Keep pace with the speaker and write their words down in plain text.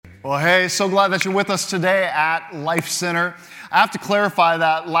Well, hey, so glad that you're with us today at Life Center. I have to clarify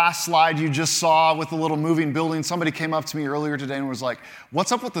that last slide you just saw with the little moving building. Somebody came up to me earlier today and was like,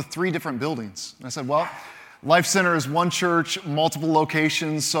 what's up with the 3 different buildings? And I said, well, Life Center is one church, multiple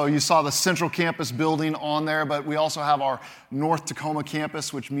locations. So you saw the Central Campus building on there, but we also have our North Tacoma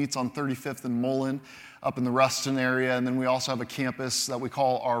campus, which meets on 35th and Mullen up in the Ruston area. And then we also have a campus that we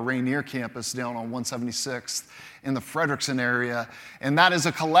call our Rainier campus down on 176th in the Frederickson area. And that is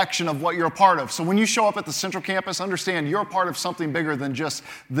a collection of what you're a part of. So when you show up at the Central Campus, understand you're a part of something bigger than just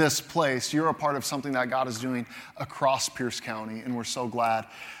this place. You're a part of something that God is doing across Pierce County. And we're so glad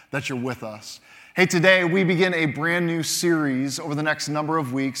that you're with us. Hey, today we begin a brand new series over the next number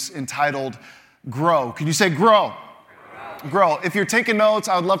of weeks entitled Grow. Can you say grow? Grow. If you're taking notes,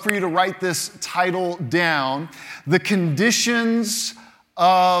 I would love for you to write this title down. The conditions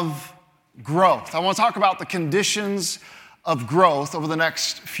of growth. I want to talk about the conditions of growth over the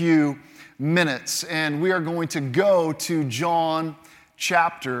next few minutes. And we are going to go to John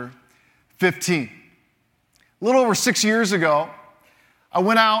chapter 15. A little over 6 years ago, I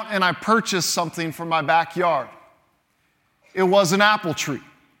went out and I purchased something from my backyard. It was an apple tree.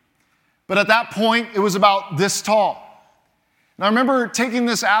 But at that point, it was about this tall. And I remember taking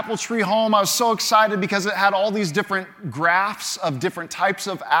this apple tree home. I was so excited because it had all these different grafts of different types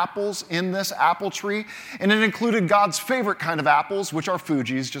of apples in this apple tree. And it included God's favorite kind of apples, which are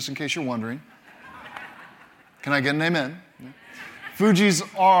Fuji's, just in case you're wondering. Can I get an amen? Fuji's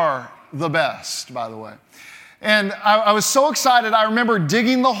are the best, by the way. And I was so excited. I remember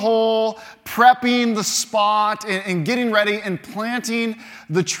digging the hole, prepping the spot, and getting ready and planting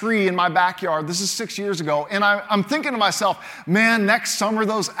the tree in my backyard. This is 6 years ago. And I'm thinking to myself, man, next summer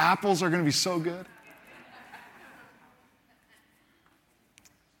those apples are going to be so good.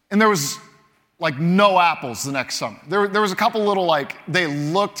 And there was like no apples the next summer. There was a couple little they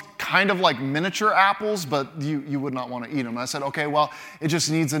looked kind of like miniature apples, but you would not want to eat them. And I said, okay, well, it just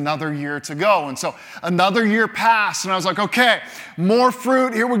needs another year to go. And so another year passed, and I was like, okay, more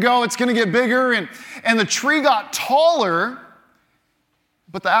fruit, here we go, it's going to get bigger. And the tree got taller,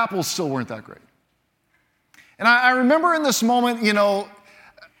 but the apples still weren't that great. And I remember in this moment,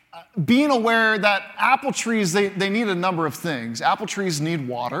 being aware that apple trees, they need a number of things. Apple trees need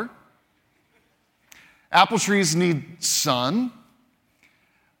water. Apple trees need sun,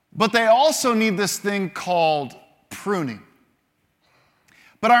 but they also need this thing called pruning.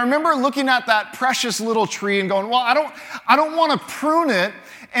 But I remember looking at that precious little tree and going, well, I don't want to prune it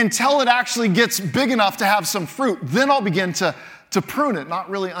until it actually gets big enough to have some fruit. Then I'll begin to prune it, not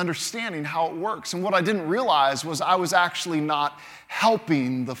really understanding how it works. And what I didn't realize was I was actually not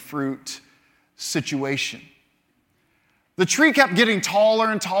helping the fruit situation. The tree kept getting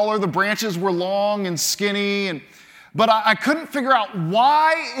taller and taller. The branches were long and skinny, but I couldn't figure out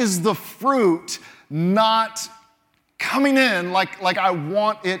why is the fruit not coming in like I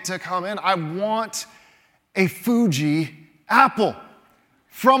want it to come in. I want a Fuji apple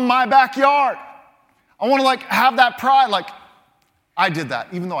from my backyard. I want to have that pride. I did that,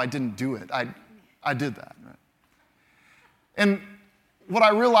 even though I didn't do it. I did that. Right? And what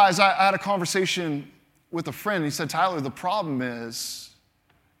I realized, I had a conversation with a friend. He said, Tyler, the problem is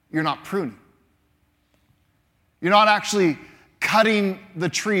you're not pruning. You're not actually cutting the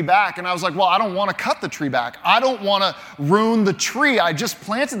tree back. And I was like, well, I don't want to cut the tree back. I don't want to ruin the tree. I just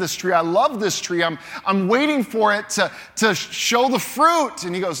planted this tree. I love this tree. I'm waiting for it to show the fruit.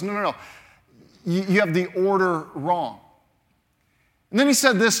 And he goes, no. You have the order wrong. And then he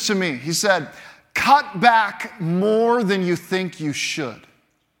said this to me. He said, cut back more than you think you should.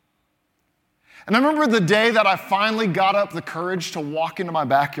 And I remember the day that I finally got up the courage to walk into my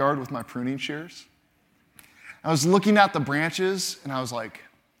backyard with my pruning shears. I was looking at the branches and I was like,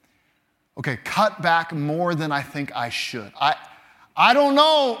 okay, cut back more than I think I should. I don't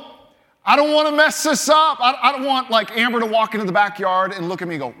know. I don't want to mess this up. I don't want Amber to walk into the backyard and look at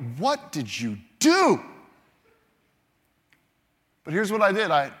me and go, what did you do? But here's what I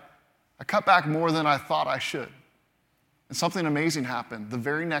did. I cut back more than I thought I should. And something amazing happened. The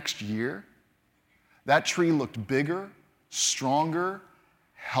very next year, that tree looked bigger, stronger,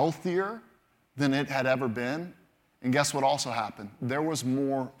 healthier than it had ever been. And guess what also happened? There was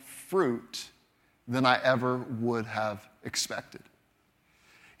more fruit than I ever would have expected.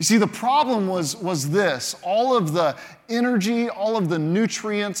 You see, the problem was this. All of the energy, all of the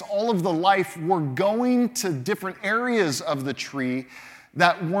nutrients, all of the life were going to different areas of the tree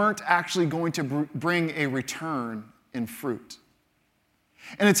that weren't actually going to bring a return in fruit.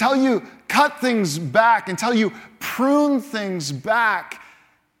 And until you cut things back, until you prune things back,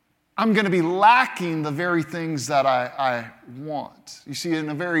 I'm going to be lacking the very things that I want. You see, in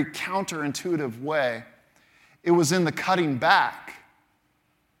a very counterintuitive way, it was in the cutting back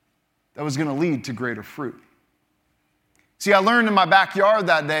that was going to lead to greater fruit. See, I learned in my backyard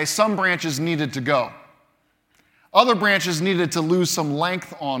that day, some branches needed to go. Other branches needed to lose some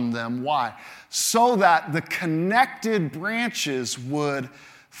length on them. Why? So that the connected branches would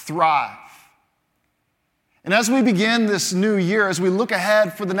thrive. And as we begin this new year, as we look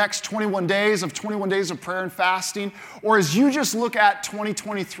ahead for the next 21 days of prayer and fasting, or as you just look at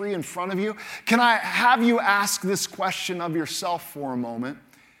 2023 in front of you, can I have you ask this question of yourself for a moment?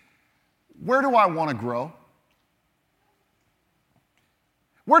 Where do I want to grow?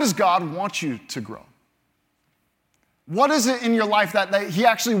 Where does God want you to grow? What is it in your life that He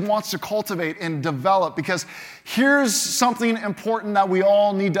actually wants to cultivate and develop? Because here's something important that we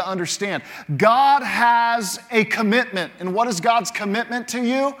all need to understand. God has a commitment. And what is God's commitment to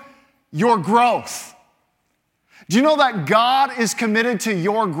you? Your growth. Do you know that God is committed to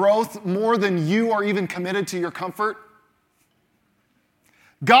your growth more than you are even committed to your comfort?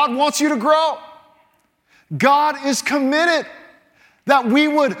 God wants you to grow. God is committed that we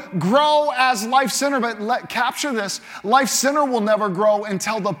would grow as Life Center, but capture this, Life Center will never grow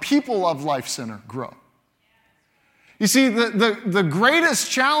until the people of Life Center grow. You see, the greatest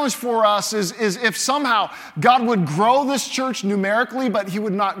challenge for us is if somehow God would grow this church numerically, but He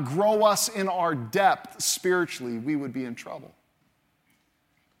would not grow us in our depth spiritually, we would be in trouble.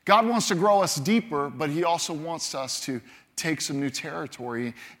 God wants to grow us deeper, but He also wants us to take some new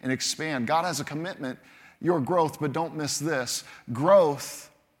territory and expand. God has a commitment, your growth, but don't miss this.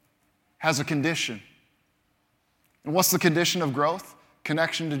 Growth has a condition. And what's the condition of growth?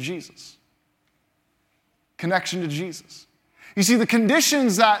 Connection to Jesus. Connection to Jesus. You see, the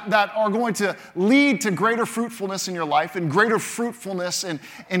conditions that are going to lead to greater fruitfulness in your life and greater fruitfulness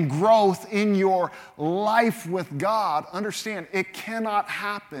and growth in your life with God, understand, it cannot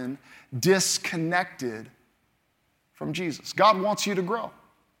happen disconnected from Jesus. God wants you to grow.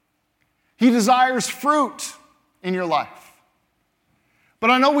 He desires fruit in your life.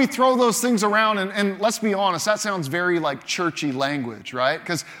 But I know we throw those things around, and let's be honest, that sounds very like churchy language, right?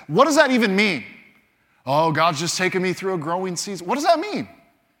 Because what does that even mean? Oh, God's just taking me through a growing season. What does that mean?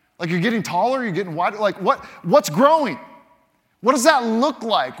 Like you're getting taller, you're getting wider? Like what's growing? What does that look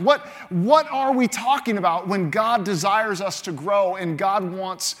like? What are we talking about when God desires us to grow and God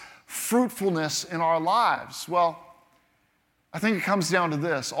wants fruitfulness in our lives? Well, I think it comes down to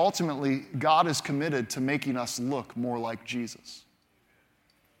this. Ultimately, God is committed to making us look more like Jesus.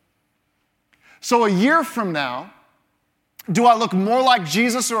 So a year from now, do I look more like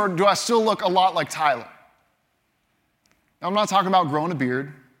Jesus or do I still look a lot like Tyler? Now, I'm not talking about growing a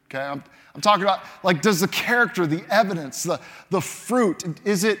beard, okay? I'm talking about, like, does the character, the evidence, the fruit,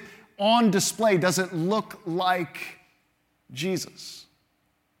 is it on display? Does it look like Jesus?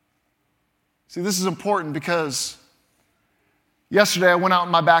 See, this is important because yesterday, I went out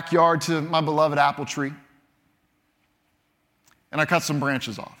in my backyard to my beloved apple tree, and I cut some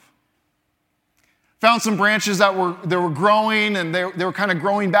branches off. Found some branches that were growing, and they were kind of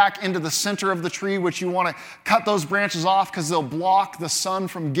growing back into the center of the tree, which you want to cut those branches off because they'll block the sun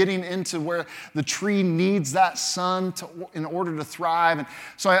from getting into where the tree needs that sun in order to thrive. And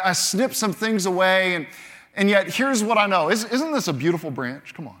so I snipped some things away, and yet here's what I know. Isn't this a beautiful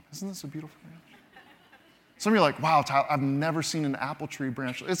branch? Come on, isn't this a beautiful branch? Some of you are like, wow, Tyler, I've never seen an apple tree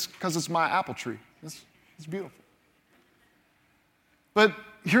branch. It's because it's my apple tree. It's beautiful. But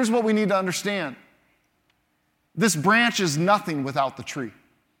here's what we need to understand. This branch is nothing without the tree.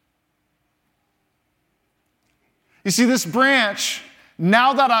 You see, this branch,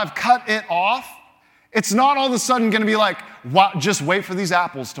 now that I've cut it off, it's not all of a sudden going to be like, just wait for these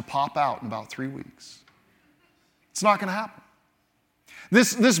apples to pop out in about 3 weeks. It's not going to happen.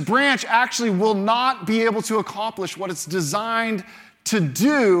 This branch actually will not be able to accomplish what it's designed to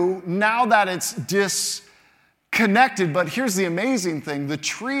do now that it's disconnected. But here's the amazing thing. The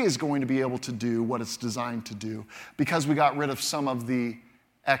tree is going to be able to do what it's designed to do because we got rid of some of the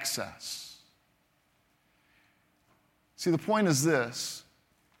excess. See, the point is this.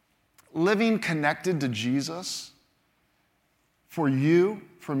 Living connected to Jesus, for you,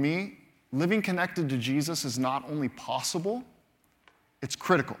 for me, living connected to Jesus is not only possible, it's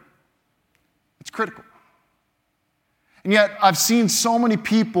critical. It's critical. And yet, I've seen so many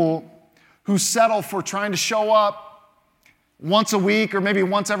people who settle for trying to show up once a week or maybe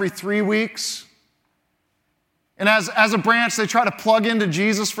once every 3 weeks. And as a branch, they try to plug into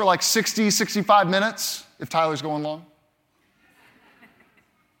Jesus for like 60, 65 minutes, if Tyler's going long.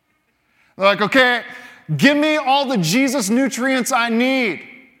 They're like, okay, give me all the Jesus nutrients I need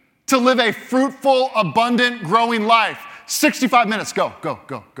to live a fruitful, abundant, growing life. 65 minutes. Go, go,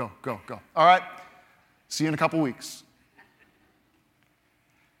 go, go, go, go. All right? See you in a couple weeks.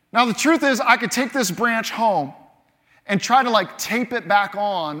 Now, the truth is, I could take this branch home and try to tape it back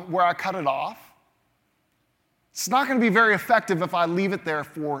on where I cut it off. It's not going to be very effective if I leave it there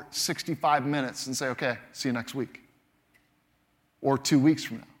for 65 minutes and say, okay, see you next week or 2 weeks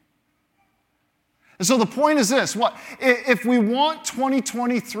from now. And so the point is this, if we want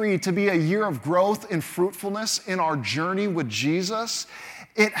 2023 to be a year of growth and fruitfulness in our journey with Jesus,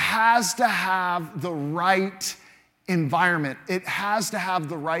 it has to have the right environment. It has to have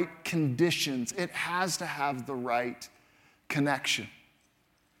the right conditions. It has to have the right connection.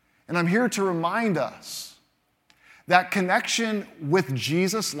 And I'm here to remind us that connection with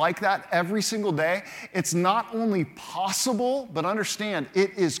Jesus like that every single day, it's not only possible, but understand,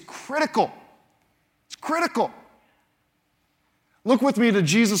 it is critical. It's critical. Look with me to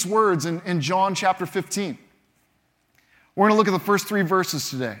Jesus' words in John chapter 15. We're going to look at the first 3 verses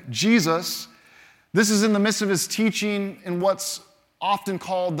today. Jesus, this is in the midst of his teaching in what's often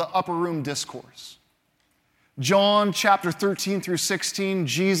called the upper room discourse. John chapter 13 through 16,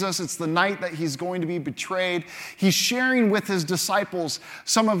 Jesus, it's the night that he's going to be betrayed. He's sharing with his disciples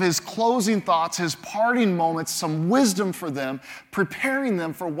some of his closing thoughts, his parting moments, some wisdom for them, preparing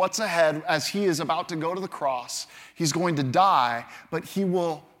them for what's ahead as he is about to go to the cross. He's going to die, but he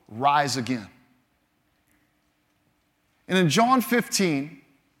will rise again. And in John 15,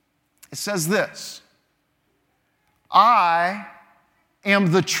 it says this, I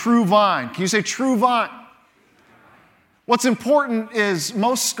am the true vine. Can you say true vine? What's important is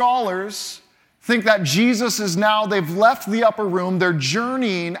most scholars think that Jesus is now, they've left the upper room, they're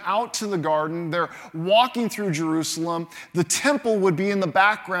journeying out to the garden, they're walking through Jerusalem. The temple would be in the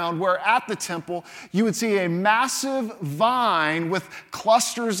background, where at the temple you would see a massive vine with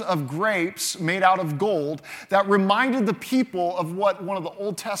clusters of grapes made out of gold that reminded the people of what one of the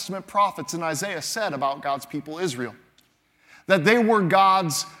Old Testament prophets in Isaiah said about God's people Israel. That they were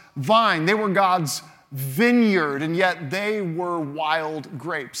God's vine, they were God's vineyard, and yet they were wild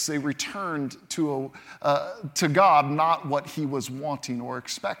grapes. They returned to God not what he was wanting or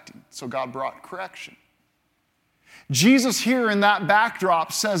expecting. So God brought correction. Jesus here in that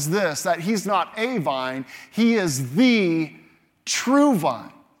backdrop says this, that he's not a vine, he is the true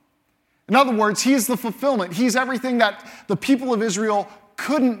vine. In other words, he's the fulfillment. He's everything that the people of Israel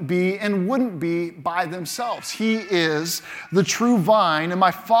couldn't be and wouldn't be by themselves. He is the true vine, and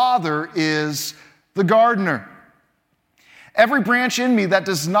my Father is the gardener. Every branch in me that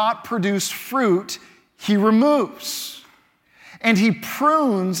does not produce fruit, he removes. And he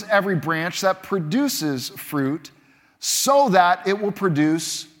prunes every branch that produces fruit so that it will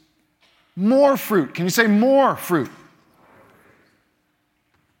produce more fruit. Can you say more fruit?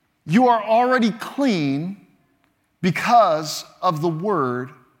 You are already clean because of the word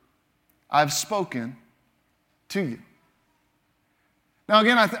I've spoken to you. Now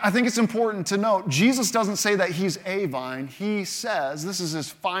again, I think it's important to note, Jesus doesn't say that he's a vine. He says, this is his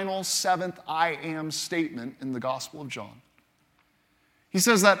final 7th I am statement in the Gospel of John. He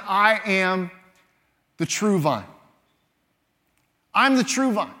says that I am the true vine. I'm the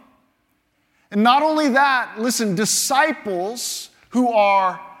true vine. And not only that, listen, disciples who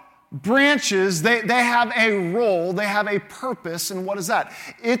are branches, they have a role, they have a purpose, and what is that?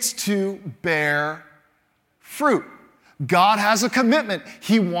 It's to bear fruit. God has a commitment.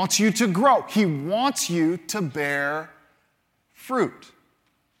 He wants you to grow. He wants you to bear fruit.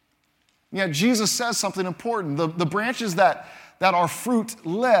 Yet Jesus says something important. The branches that are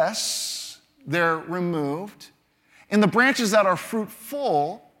fruitless, they're removed. And the branches that are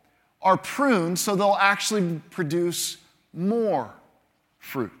fruitful are pruned so they'll actually produce more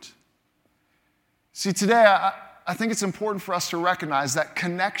fruit. See, today I think it's important for us to recognize that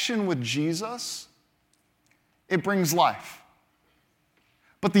connection with Jesus, it brings life.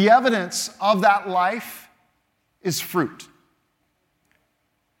 But the evidence of that life is fruit.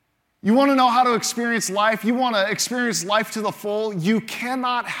 You want to know how to experience life? You want to experience life to the full? You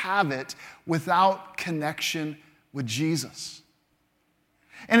cannot have it without connection with Jesus.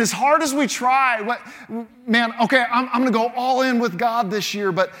 And as hard as we try, okay, I'm going to go all in with God this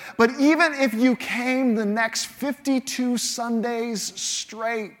year, but even if you came the next 52 Sundays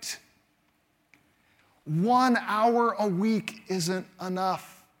straight, 1 hour a week isn't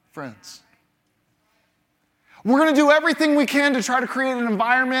enough, friends. We're going to do everything we can to try to create an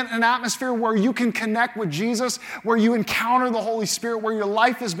environment, an atmosphere where you can connect with Jesus, where you encounter the Holy Spirit, where your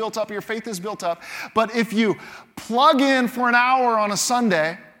life is built up, your faith is built up. But if you plug in for an hour on a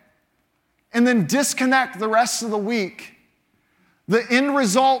Sunday and then disconnect the rest of the week, The end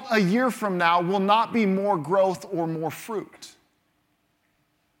result a year from now will not be more growth or more fruit.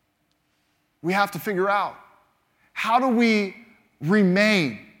 We have to figure out, how do we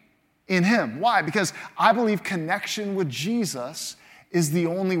remain in him? Why? Because I believe connection with Jesus is the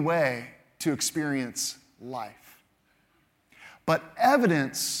only way to experience life. But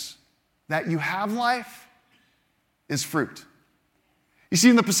evidence that you have life is fruit. You see,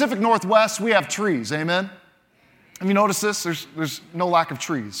 in the Pacific Northwest, we have trees, amen? Have you noticed this? There's no lack of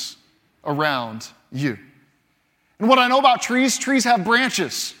trees around you. And what I know about trees have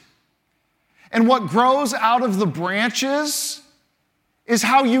branches. And what grows out of the branches is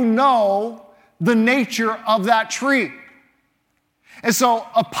how you know the nature of that tree. And so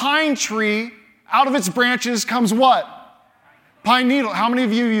a pine tree, out of its branches comes what? Pine needle. How many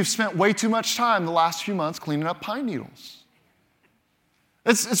of you've spent way too much time the last few months cleaning up pine needles?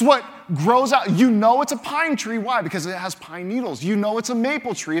 It's what grows out. You know it's a pine tree. Why? Because it has pine needles. You know it's a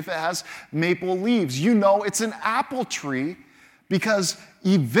maple tree if it has maple leaves. You know it's an apple tree because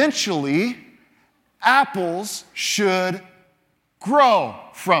eventually apples should grow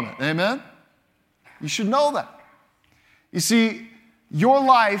from it. Amen? You should know that. You see, your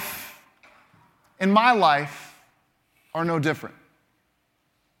life and my life are no different.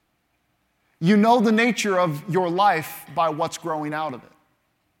 You know the nature of your life by what's growing out of it.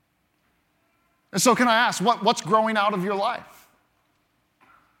 And so can I ask, what's growing out of your life?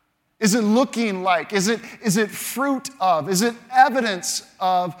 Is it looking like, is it fruit of, is it evidence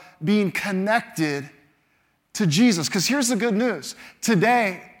of being connected to Jesus? Because here's the good news.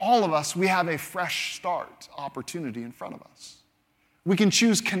 Today, all of us, we have a fresh start opportunity in front of us. We can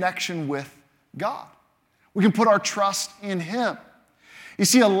choose connection with God. We can put our trust in him. You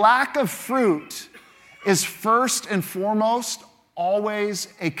see, a lack of fruit is first and foremost always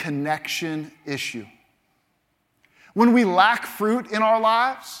a connection issue. When we lack fruit in our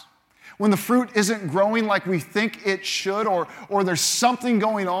lives, when the fruit isn't growing like we think it should, or there's something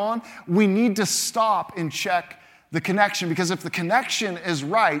going on, we need to stop and check the connection, because if the connection is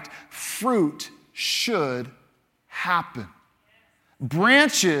right, fruit should happen.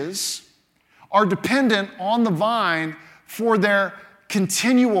 Branches are dependent on the vine for their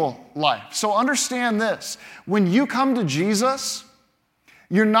continual life. So understand this. When you come to Jesus,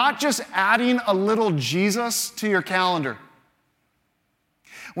 you're not just adding a little Jesus to your calendar.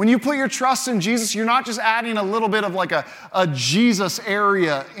 When you put your trust in Jesus, you're not just adding a little bit of like a Jesus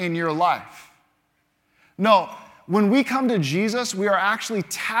area in your life. No, when we come to Jesus, we are actually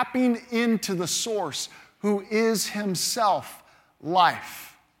tapping into the source who is himself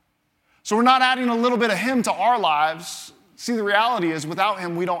life. So we're not adding a little bit of him to our lives. See, the reality is without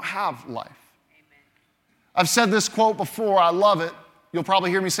him, we don't have life. Amen. I've said this quote before. I love it. You'll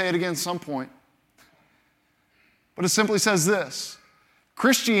probably hear me say it again at some point. But it simply says this: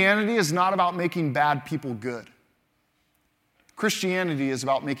 Christianity is not about making bad people good. Christianity is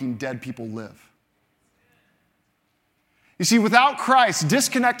about making dead people live. You see, without Christ,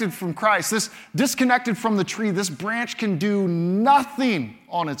 disconnected from Christ, disconnected from the tree, this branch can do nothing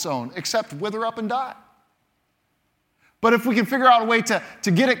on its own except wither up and die. But if we can figure out a way to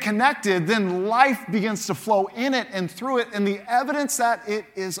get it connected, then life begins to flow in it and through it, and the evidence that it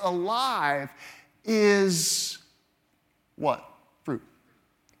is alive is what? Fruit.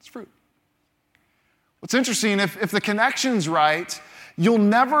 It's fruit. What's interesting, if the connection's right, you'll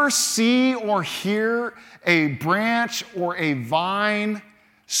never see or hear a branch or a vine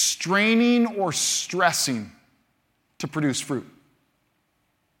straining or stressing to produce fruit.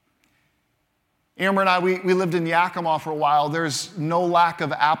 Amber and I, we lived in Yakima for a while. There's no lack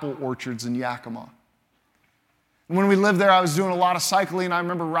of apple orchards in Yakima. And when we lived there, I was doing a lot of cycling. I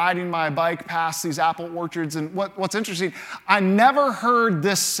remember riding my bike past these apple orchards. And what's interesting, I never heard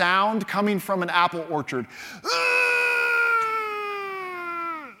this sound coming from an apple orchard.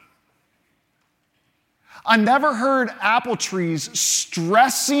 I never heard apple trees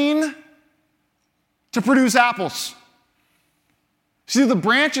stressing to produce apples. See, the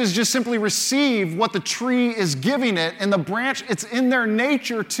branches just simply receive what the tree is giving it, and the branch, it's in their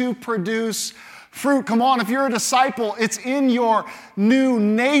nature to produce fruit. Come on, if you're a disciple, it's in your new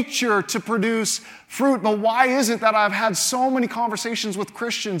nature to produce fruit. But why is it that I've had so many conversations with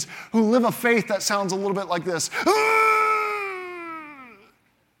Christians who live a faith that sounds a little bit like this?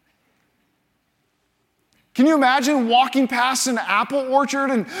 Can you imagine walking past an apple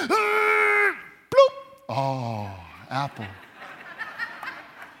orchard and bloop? Oh, apple.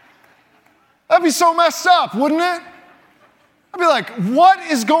 That'd be so messed up, wouldn't it? I'd be like, what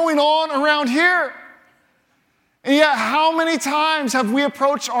is going on around here? And yet, how many times have we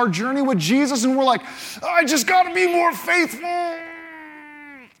approached our journey with Jesus and we're like, I just got to be more faithful.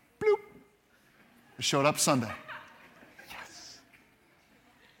 It showed up Sunday.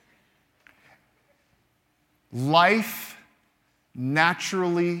 Life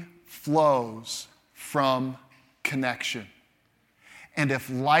naturally flows from connection. And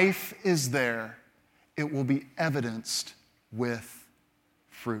if life is there, it will be evidenced with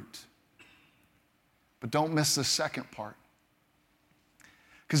fruit. But don't miss the second part.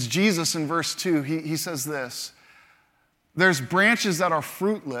 Because Jesus in verse 2, he says this, there's branches that are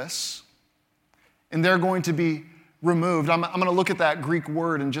fruitless, and they're going to be removed. I'm going to look at that Greek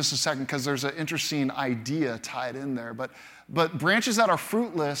word in just a second because there's an interesting idea tied in there. But branches that are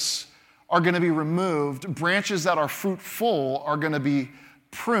fruitless are going to be removed. Branches that are fruitful are going to be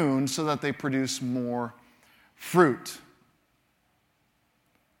pruned so that they produce more fruit.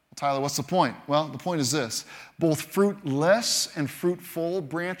 Tyler, what's the point? Well, the point is this. Both fruitless and fruitful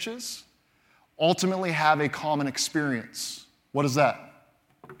branches ultimately have a common experience. What is that?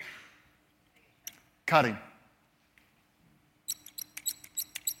 Cutting.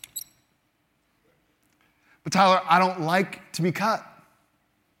 But Tyler, I don't like to be cut.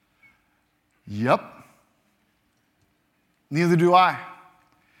 Yep. Neither do I.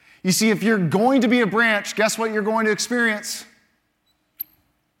 You see, if you're going to be a branch, guess what you're going to experience?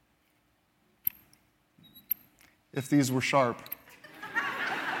 If these were sharp.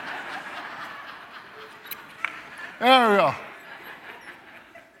 There we go.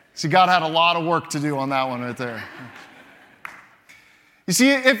 See, God had a lot of work to do on that one right there. You see,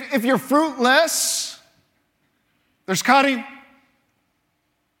 if you're fruitless, there's cutting.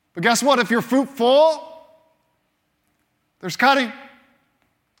 But guess what? If you're fruitful, there's cutting.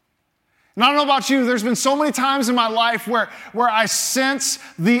 And I don't know about you, there's been so many times in my life where I sense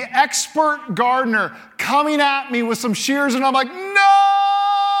the expert gardener coming at me with some shears, and I'm like, no!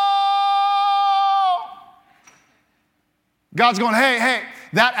 God's going, hey,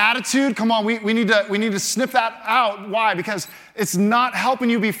 that attitude, come on, we need to snip that out. Why? Because it's not helping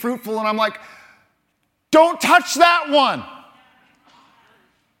you be fruitful. And I'm like, don't touch that one.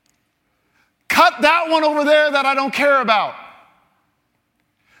 Cut that one over there that I don't care about.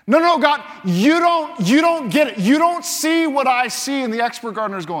 No, God, you don't get it. You don't see what I see. And the expert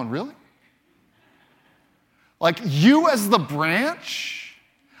gardener is going, really? Like you as the branch?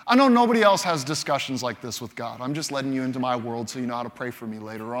 I know nobody else has discussions like this with God. I'm just letting you into my world so you know how to pray for me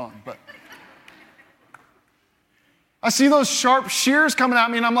later on. But I see those sharp shears coming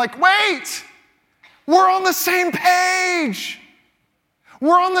at me and I'm like, wait, we're on the same page.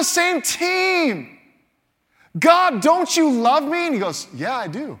 We're on the same team. God, don't you love me? And he goes, yeah, I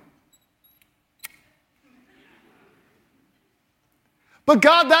do. But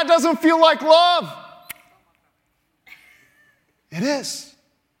God, that doesn't feel like love. It is.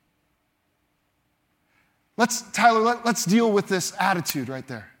 Let's deal with this attitude right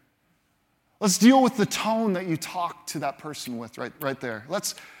there. Let's deal with the tone that you talk to that person with right there.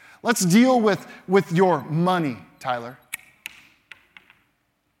 Let's deal with your money, Tyler.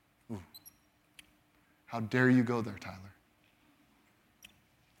 Ooh. How dare you go there, Tyler?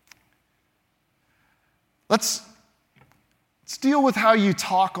 Let's deal with how you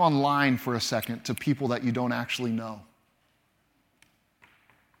talk online for a second to people that you don't actually know.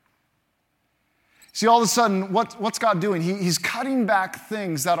 See, all of a sudden, what's God doing? He's cutting back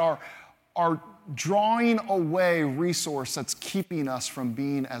things that are drawing away resource that's keeping us from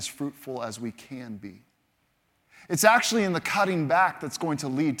being as fruitful as we can be. It's actually in the cutting back that's going to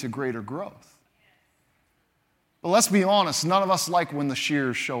lead to greater growth. But let's be honest, none of us like when the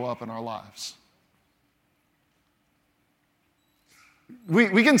shears show up in our lives.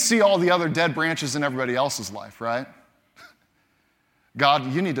 We can see all the other dead branches in everybody else's life, right?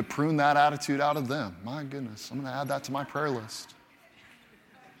 God, you need to prune that attitude out of them. My goodness, I'm going to add that to my prayer list.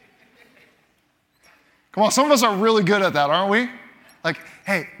 Come on, some of us are really good at that, aren't we? Like,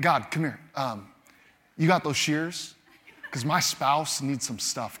 hey, God, come here. You got those shears? Because my spouse needs some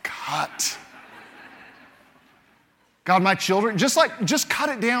stuff cut. God, my children, just cut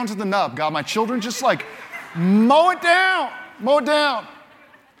it down to the nub. God, my children, just like mow it down.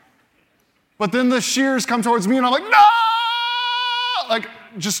 But then the shears come towards me and I'm like, no! Like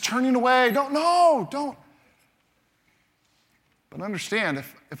just turning away. Don't. But understand,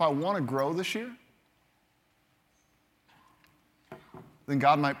 if I want to grow this year, then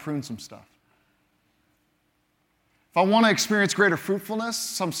God might prune some stuff. If I want to experience greater fruitfulness,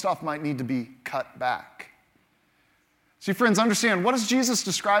 some stuff might need to be cut back. See, friends, understand, what is Jesus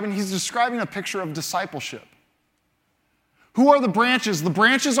describing? He's describing a picture of discipleship. Who are the branches? The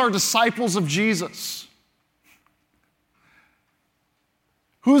branches are disciples of Jesus.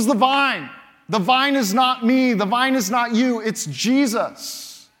 Who's the vine? The vine is not me. The vine is not you. It's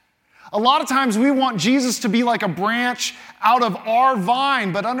Jesus. A lot of times we want Jesus to be like a branch out of our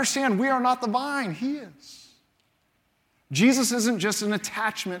vine, but understand we are not the vine, he is. Jesus isn't just an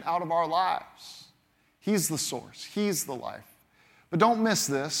attachment out of our lives. He's the source, he's the life. But don't miss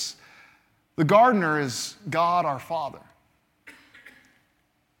this. The gardener is God our Father.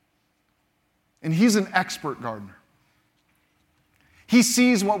 And he's an expert gardener. He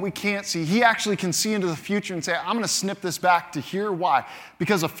sees what we can't see. He actually can see into the future and say, I'm going to snip this back to here. Why?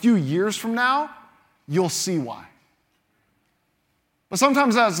 Because a few years from now, you'll see why. But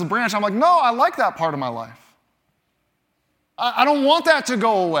sometimes as the branch, I'm like, no, I like that part of my life. I don't want that to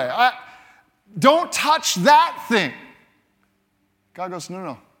go away. Don't touch that thing. God goes,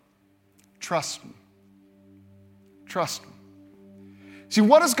 no. Trust me. Trust me. See,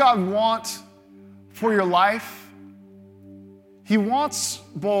 what does God want for your life? He wants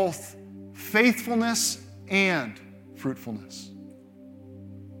both faithfulness and fruitfulness.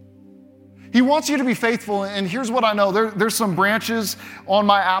 He wants you to be faithful, and here's what I know. There's some branches on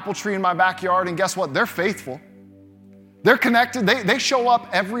my apple tree in my backyard, and guess what? They're faithful. They're connected. They show up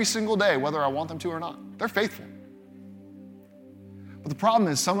every single day, whether I want them to or not. They're faithful. But the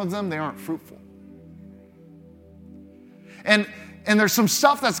problem is some of them, they aren't fruitful. And there's some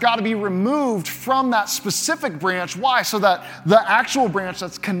stuff that's got to be removed from that specific branch. Why? So that the actual branch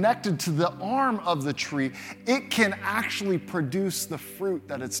that's connected to the arm of the tree, it can actually produce the fruit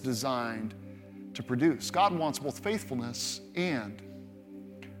that it's designed to produce. God wants both faithfulness and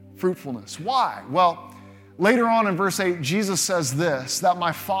fruitfulness. Why? Well, later on in verse 8, Jesus says this, that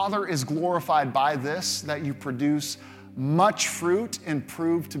my Father is glorified by this, that you produce much fruit and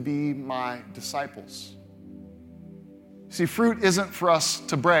prove to be my disciples. See, fruit isn't for us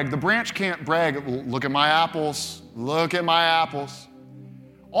to brag. The branch can't brag, look at my apples, look at my apples.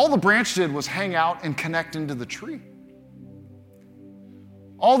 All the branch did was hang out and connect into the tree.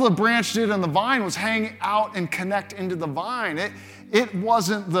 All the branch did on the vine was hang out and connect into the vine. It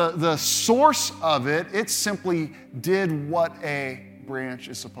wasn't the source of it. It simply did what a branch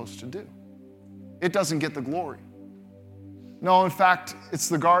is supposed to do. It doesn't get the glory. No, in fact, it's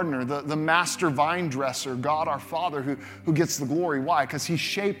the gardener, the master vine dresser, God our Father, who gets the glory. Why? Because he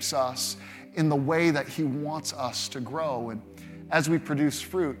shapes us in the way that he wants us to grow. And as we produce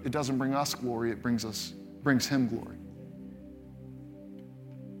fruit, it doesn't bring us glory, it brings him glory.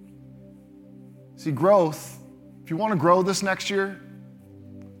 See, growth, if you want to grow this next year,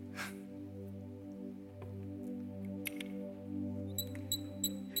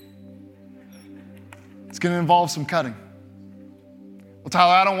 it's going to involve some cutting. Well,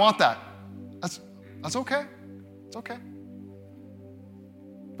 Tyler, I don't want that. That's okay. It's okay.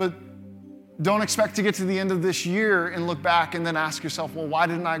 But don't expect to get to the end of this year and look back and then ask yourself, well, why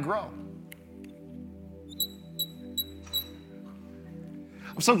didn't I grow?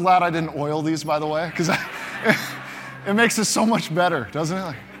 I'm so glad I didn't oil these, by the way, because it makes it so much better, doesn't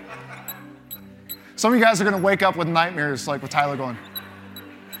it? Some of you guys are going to wake up with nightmares like with Tyler going.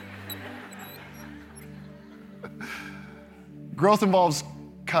 Growth involves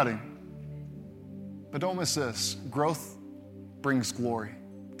cutting. But don't miss this. Growth brings glory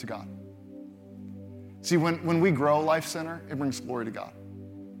to God. See, when we grow Life Center, it brings glory to God.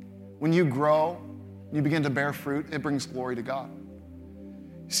 When you grow, you begin to bear fruit, it brings glory to God.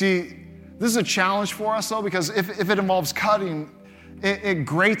 See, this is a challenge for us, though, because if it involves cutting, it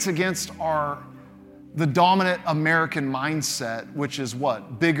grates against the dominant American mindset, which is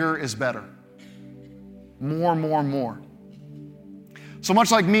what? Bigger is better. More. So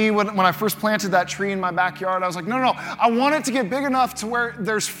much like me, when I first planted that tree in my backyard, I was like, no, I want it to get big enough to where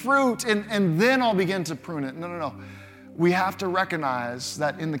there's fruit, and then I'll begin to prune it. No. We have to recognize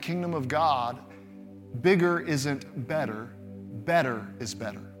that in the kingdom of God, bigger isn't better, better is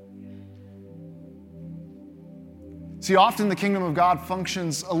better. See, often the kingdom of God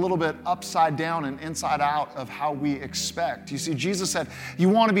functions a little bit upside down and inside out of how we expect. You see, Jesus said, you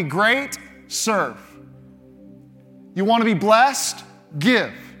want to be great? Serve. You want to be blessed?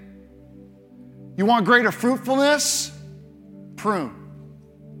 Give. You want greater fruitfulness? Prune.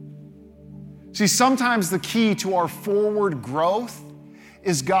 See, sometimes the key to our forward growth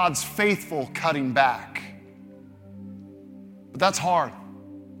is God's faithful cutting back. But that's hard.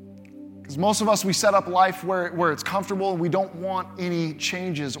 Because most of us, we set up life where it's comfortable and we don't want any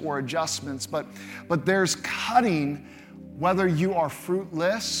changes or adjustments. But there's cutting whether you are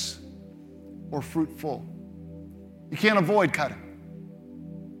fruitless or fruitful. You can't avoid cutting.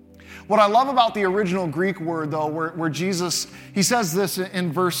 What I love about the original Greek word, though, where Jesus, he says this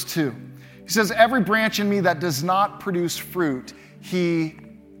in verse 2. He says, every branch in me that does not produce fruit, he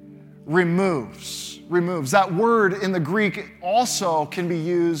removes. That word in the Greek also can be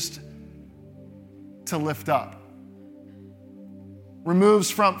used to lift up.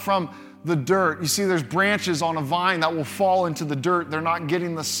 Removes from the dirt. You see, there's branches on a vine that will fall into the dirt. They're not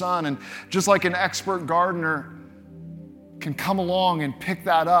getting the sun. And just like an expert gardener can come along and pick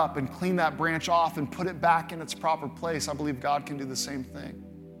that up and clean that branch off and put it back in its proper place, I believe God can do the same thing.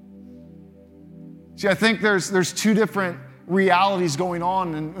 See, I think there's two different realities going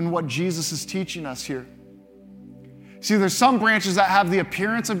on in what Jesus is teaching us here. See, there's some branches that have the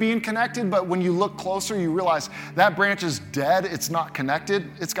appearance of being connected, but when you look closer, you realize that branch is dead. It's not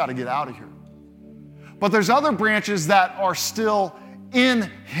connected. It's got to get out of here. But there's other branches that are still in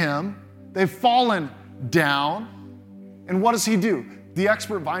him. They've fallen down. And what does he do? The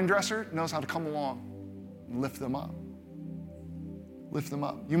expert vine dresser knows how to come along and lift them up. Lift them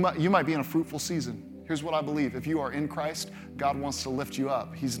up. You might be in a fruitful season. Here's what I believe. If you are in Christ, God wants to lift you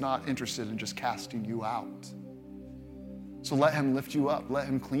up. He's not interested in just casting you out. So let him lift you up. Let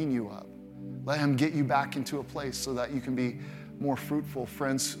him clean you up. Let him get you back into a place so that you can be more fruitful.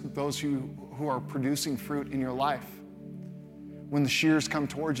 Friends, those who are producing fruit in your life, when the shears come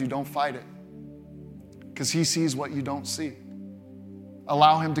towards you, don't fight it, because he sees what you don't see.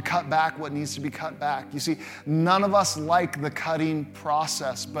 Allow him to cut back what needs to be cut back. You see, none of us like the cutting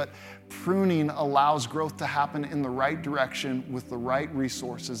process, but pruning allows growth to happen in the right direction with the right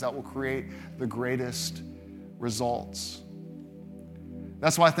resources that will create the greatest results.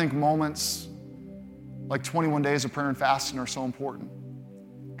 That's why I think moments like 21 days of prayer and fasting are so important.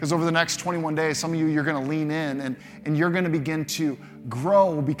 Because over the next 21 days, some of you, you're going to lean in and you're going to begin to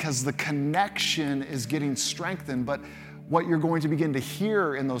grow because the connection is getting strengthened. But what you're going to begin to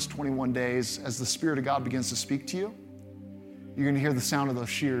hear in those 21 days as the Spirit of God begins to speak to you, you're going to hear the sound of those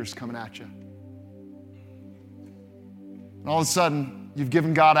shears coming at you. And all of a sudden, you've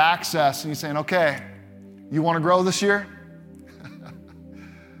given God access and you're saying, okay, you want to grow this year?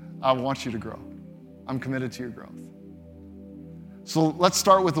 I want you to grow. I'm committed to your growth. So let's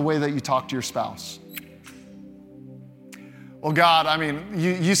start with the way that you talk to your spouse. Well, God, I mean,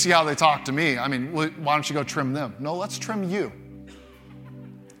 you see how they talk to me. I mean, why don't you go trim them? No, let's trim you.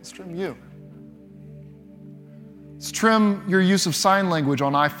 Let's trim you. Let's trim your use of sign language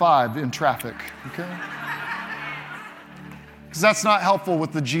on I-5 in traffic, okay? Because that's not helpful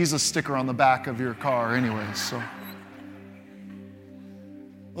with the Jesus sticker on the back of your car anyways, so.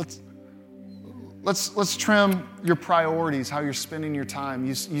 Let's trim your priorities, how you're spending your time.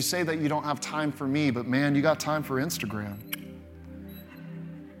 You say that you don't have time for me, but man, you got time for Instagram.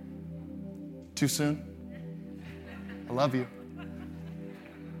 Too soon? I love you.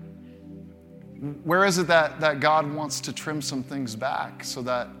 Where is it that God wants to trim some things back so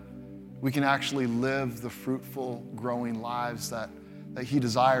that we can actually live the fruitful, growing lives that he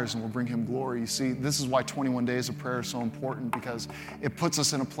desires and will bring him glory? You see, this is why 21 days of prayer is so important, because it puts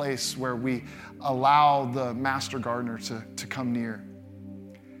us in a place where we allow the master gardener to come near.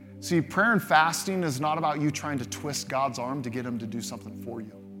 See, prayer and fasting is not about you trying to twist God's arm to get him to do something for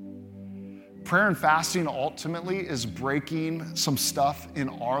you. Prayer and fasting ultimately is breaking some stuff in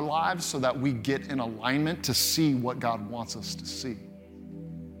our lives so that we get in alignment to see what God wants us to see.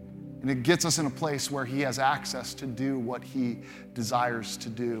 And it gets us in a place where he has access to do what he desires to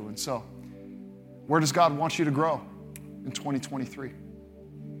do. And so, where does God want you to grow in 2023?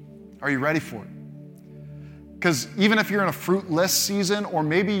 Are you ready for it? Because even if you're in a fruitless season, or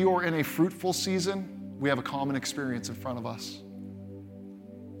maybe you're in a fruitful season, we have a common experience in front of us.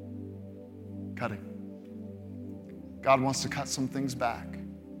 Cutting. God wants to cut some things back,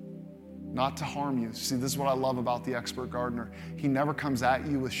 not to harm you. See, this is what I love about the expert gardener. He never comes at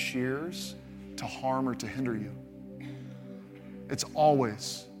you with shears to harm or to hinder you. It's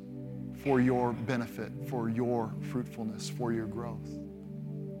always for your benefit, for your fruitfulness, for your growth.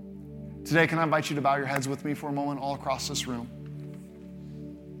 Today, can I invite you to bow your heads with me for a moment all across this room?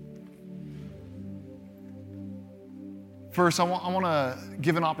 First, I want to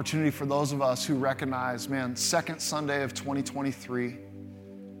give an opportunity for those of us who recognize, man, second Sunday of 2023.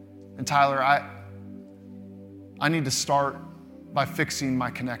 And Tyler, I need to start by fixing my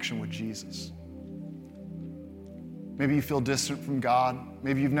connection with Jesus. Maybe you feel distant from God.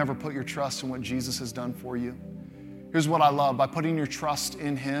 Maybe you've never put your trust in what Jesus has done for you. Here's what I love. By putting your trust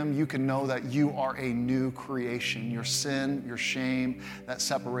in him, you can know that you are a new creation. Your sin, your shame, that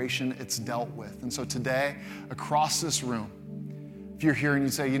separation, it's dealt with. And so today, across this room, if you're here and you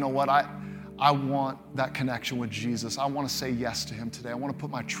say, you know what, I want that connection with Jesus. I want to say yes to him today. I want to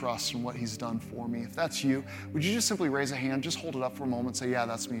put my trust in what he's done for me. If that's you, would you just simply raise a hand, just hold it up for a moment, say, yeah,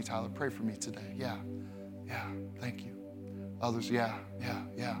 that's me, Tyler. Pray for me today. Yeah, thank you. Others, yeah.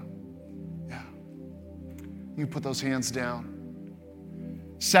 You put those hands down.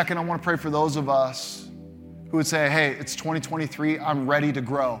 Second, I want to pray for those of us who would say, hey, it's 2023, I'm ready to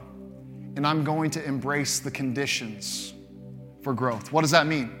grow, and I'm going to embrace the conditions for growth. What does that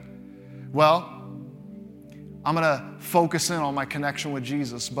mean? Well, I'm going to focus in on my connection with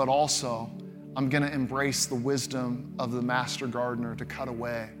Jesus, but also I'm going to embrace the wisdom of the master gardener to cut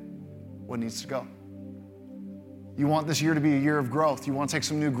away what needs to go. You want this year to be a year of growth. You want to take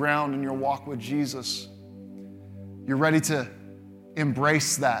some new ground in your walk with Jesus. You're ready to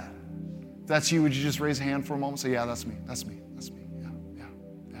embrace that. If that's you, would you just raise a hand for a moment and say, yeah, that's me, that's me, that's me, yeah.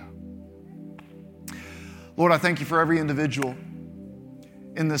 Lord, I thank you for every individual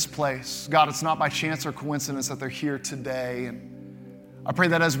in this place. God, it's not by chance or coincidence that they're here today. And I pray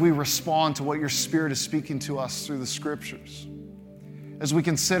that as we respond to what your Spirit is speaking to us through the Scriptures, as we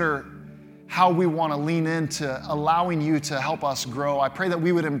consider how we want to lean into allowing you to help us grow, I pray that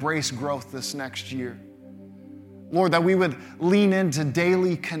we would embrace growth this next year. Lord, that we would lean into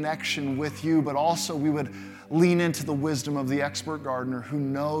daily connection with you, but also we would lean into the wisdom of the expert gardener who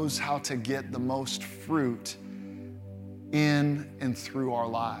knows how to get the most fruit in and through our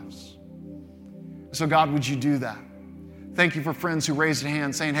lives. So God, would you do that? Thank you for friends who raised a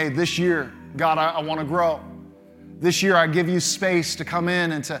hand saying, hey, this year, God, I want to grow. This year, I give you space to come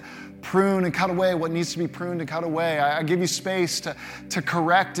in and to prune and cut away what needs to be pruned and cut away. I give you space to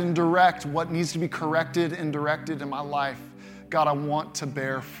correct and direct what needs to be corrected and directed in my life. God, I want to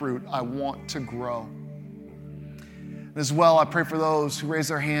bear fruit. I want to grow. And as well, I pray for those who raise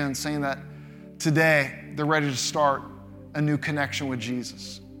their hands saying that today they're ready to start a new connection with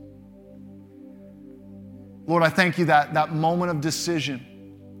Jesus. Lord, I thank you that moment of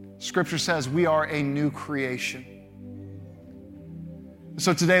decision, Scripture says we are a new creation.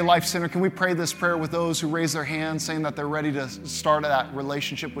 So today, Life Center, can we pray this prayer with those who raise their hands saying that they're ready to start that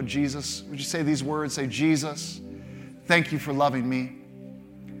relationship with Jesus? Would you say these words? Say, Jesus, thank you for loving me.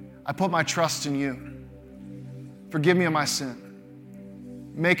 I put my trust in you. Forgive me of my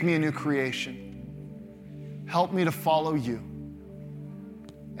sin. Make me a new creation. Help me to follow you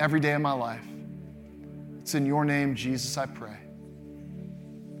every day of my life. It's in your name, Jesus, I pray.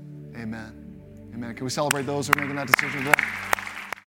 Amen. Amen. Can we celebrate those who are making that decision today?